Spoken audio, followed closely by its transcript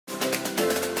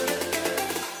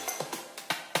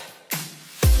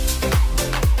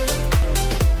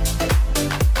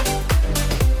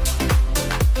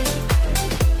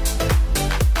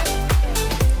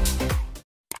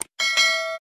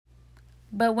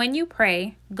But when you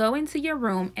pray, go into your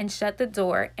room and shut the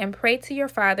door and pray to your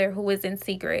Father who is in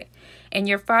secret, and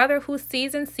your Father who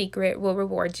sees in secret will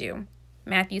reward you.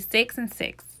 Matthew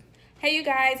 6:6. Hey you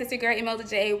guys, it's your girl Imelda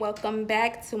J. Welcome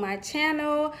back to my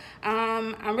channel.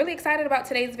 I'm really excited about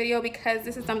today's video because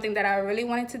this is something that I really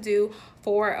wanted to do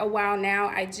for a while now.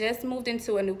 I just moved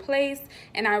into a new place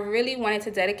and I really wanted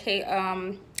to dedicate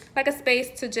like a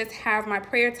space to just have my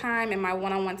prayer time and my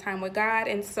one-on-one time with God.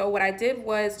 And so what I did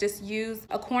was just use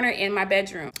a corner in my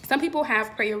bedroom. Some people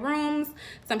have prayer rooms,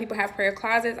 some people have prayer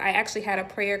closets. I actually had a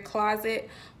prayer closet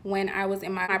when I was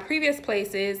in my previous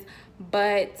places,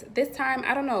 but this time,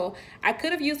 I don't know, I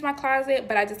could have used my closet,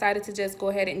 but I decided to just go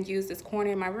ahead and use this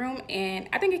corner in my room, and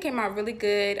I think it came out really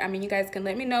good. I mean, you guys can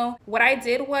let me know. What I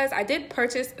did was I did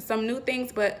purchase some new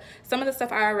things, but some of the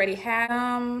stuff I already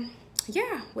had.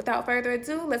 Yeah, without further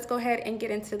ado, let's go ahead and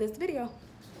get into this video.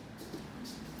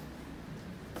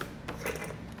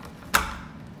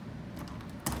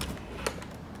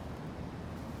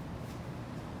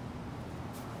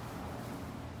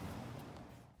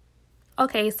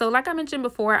 Okay, so like I mentioned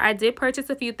before, I did purchase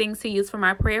a few things to use for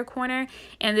my prayer corner,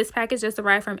 and this package just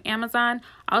arrived from Amazon.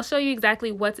 I'll show you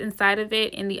exactly what's inside of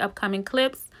it in the upcoming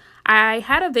clips. I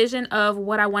had a vision of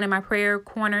what I wanted my prayer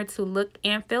corner to look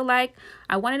and feel like.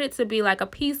 I wanted it to be like a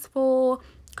peaceful,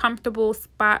 comfortable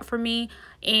spot for me.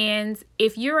 And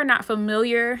if you're not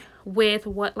familiar with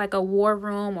what like a war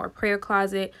room or prayer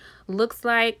closet looks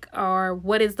like, or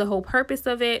what is the whole purpose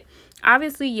of it,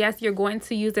 obviously, yes, you're going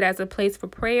to use it as a place for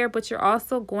prayer, but you're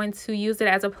also going to use it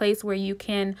as a place where you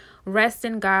can rest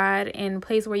in God, and a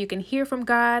place where you can hear from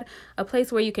God, a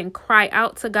place where you can cry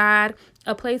out to God,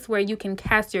 a place where you can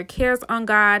cast your cares on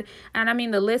God. And I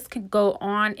mean, the list can go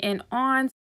on and on.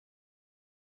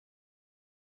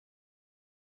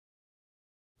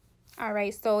 All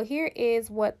right, so here is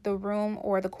what the room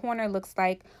or the corner looks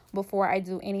like before I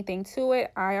do anything to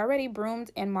it. I already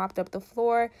broomed and mopped up the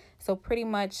floor, so pretty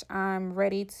much I'm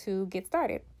ready to get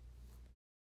started.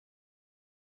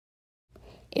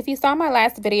 If you saw my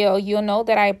last video, you'll know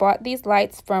that I bought these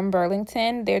lights from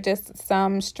Burlington. They're just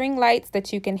some string lights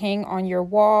that you can hang on your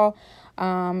wall,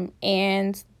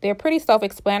 and they're pretty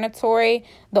self-explanatory.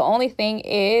 The only thing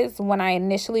is, when I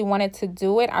initially wanted to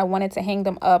do it, I wanted to hang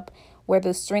them up where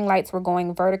the string lights were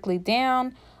going vertically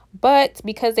down, but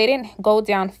because they didn't go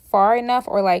down far enough,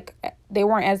 or like they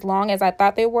weren't as long as I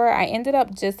thought they were, I ended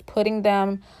up just putting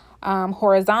them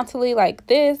horizontally like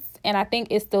this, and I think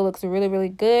it still looks really, really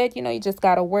good. You know, you just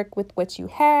got to work with what you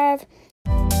have.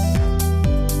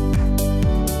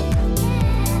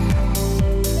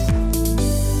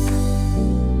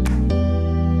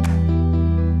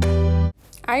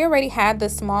 I already had the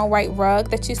small white rug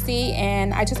that you see,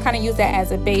 and I just kind of used that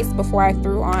as a base before I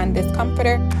threw on this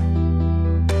comforter.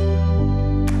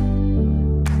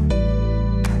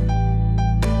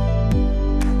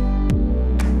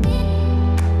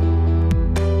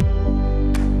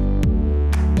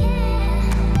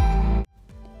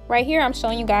 Right here, I'm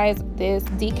showing you guys this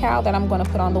decal that I'm going to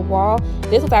put on the wall.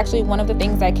 This was actually one of the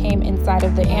things that came inside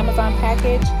of the Amazon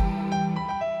package.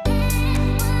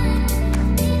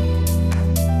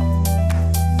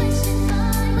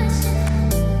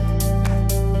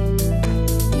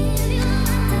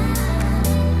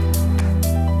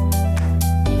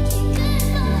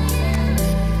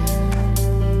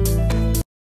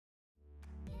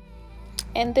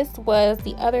 And this was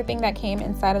the other thing that came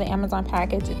inside of the Amazon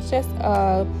package. It's just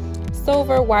a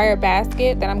silver wire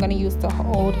basket that I'm going to use to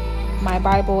hold my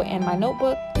Bible and my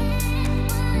notebook.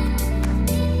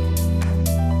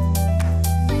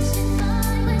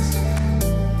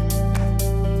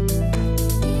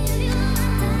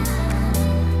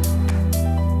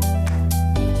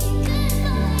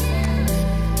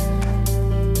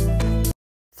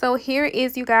 So here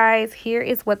is, you guys, here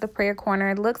is what the prayer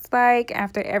corner looks like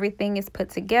after everything is put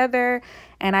together.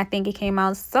 And I think it came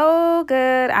out so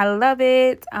good. I love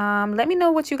it. Let me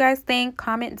know what you guys think.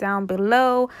 Comment down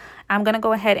below. I'm going to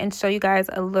go ahead and show you guys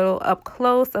a little up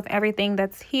close of everything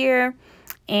that's here.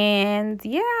 And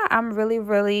yeah, I'm really,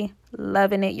 really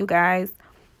loving it, you guys.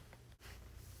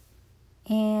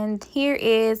 And here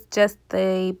is just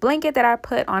the blanket that I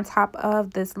put on top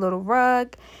of this little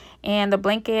rug. And the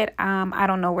blanket, I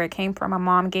don't know where it came from. My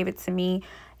mom gave it to me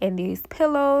in these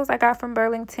pillows I got from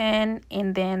Burlington.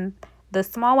 And then the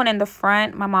small one in the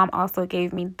front, my mom also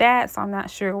gave me that. So I'm not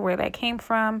sure where that came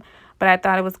from. But I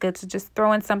thought it was good to just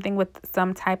throw in something with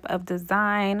some type of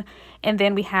design. And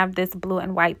then we have this blue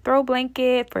and white throw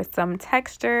blanket for some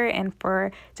texture and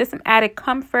for just some added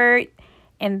comfort.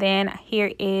 And then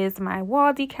here is my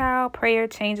wall decal. Prayer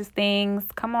changes things.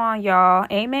 Come on, y'all.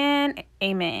 Amen.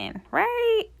 Amen.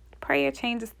 Right? Prayer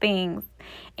changes things.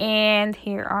 And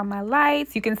here are my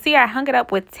lights. You can see I hung it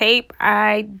up with tape.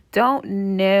 I don't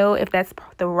know if that's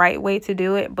the right way to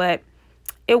do it, but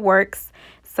it works.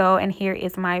 So, and here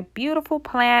is my beautiful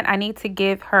plant. I need to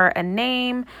give her a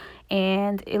name,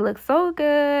 and it looks so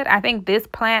good. I think this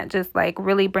plant just like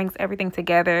really brings everything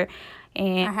together.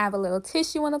 And I have a little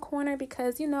tissue in the corner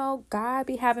because, you know, God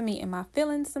be having me in my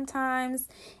feelings sometimes.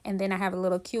 And then I have a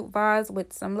little cute vase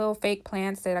with some little fake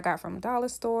plants that I got from a dollar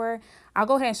store. I'll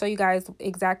go ahead and show you guys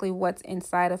exactly what's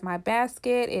inside of my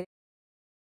basket.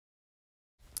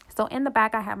 So in the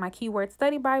back, I have my keyword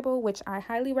study Bible, which I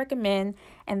highly recommend.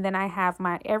 And then I have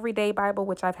my everyday Bible,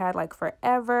 which I've had like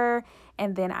forever.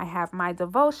 And then I have my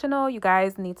devotional. You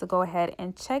guys need to go ahead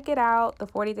and check it out. The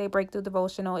 40-Day Breakthrough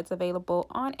Devotional. It's available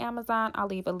on Amazon. I'll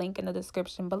leave a link in the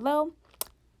description below.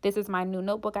 This is my new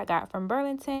notebook I got from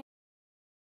Burlington.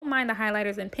 Don't mind the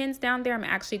highlighters and pens down there. I'm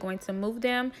actually going to move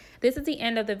them. This is the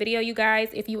end of the video, you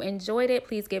guys. If you enjoyed it,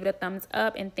 please give it a thumbs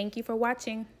up. And thank you for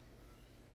watching.